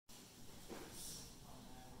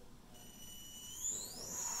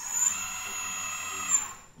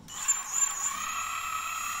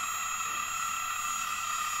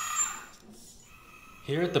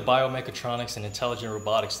Here at the Biomechatronics and Intelligent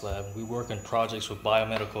Robotics Lab, we work on projects with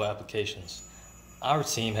biomedical applications. Our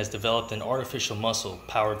team has developed an artificial muscle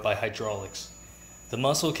powered by hydraulics. The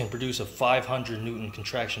muscle can produce a 500 Newton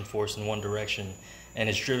contraction force in one direction and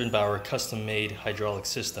is driven by our custom-made hydraulic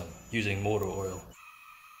system using motor oil.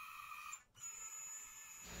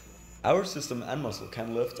 Our system and muscle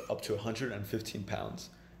can lift up to 115 pounds.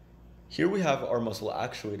 Here we have our muscle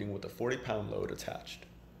actuating with a 40-pound load attached.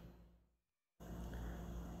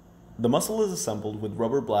 The muscle is assembled with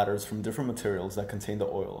rubber bladders from different materials that contain the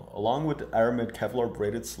oil, along with aramid Kevlar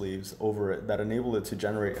braided sleeves over it that enable it to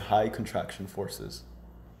generate high contraction forces.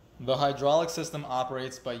 The hydraulic system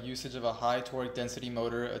operates by usage of a high torque density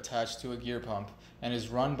motor attached to a gear pump and is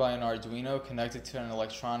run by an Arduino connected to an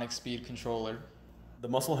electronic speed controller. The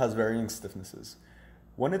muscle has varying stiffnesses.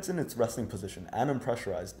 When it's in its resting position and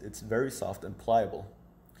unpressurized, it's very soft and pliable.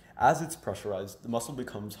 As it's pressurized, the muscle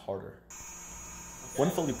becomes harder. When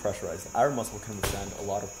fully pressurized, our muscle can withstand a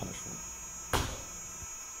lot of punishment.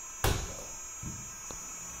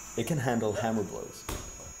 It can handle hammer blows.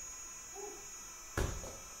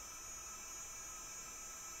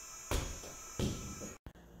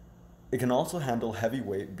 It can also handle heavy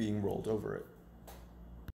weight being rolled over it.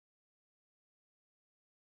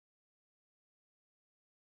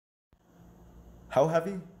 How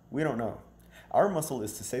heavy? We don't know. Our muscle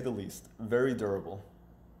is, to say the least, very durable.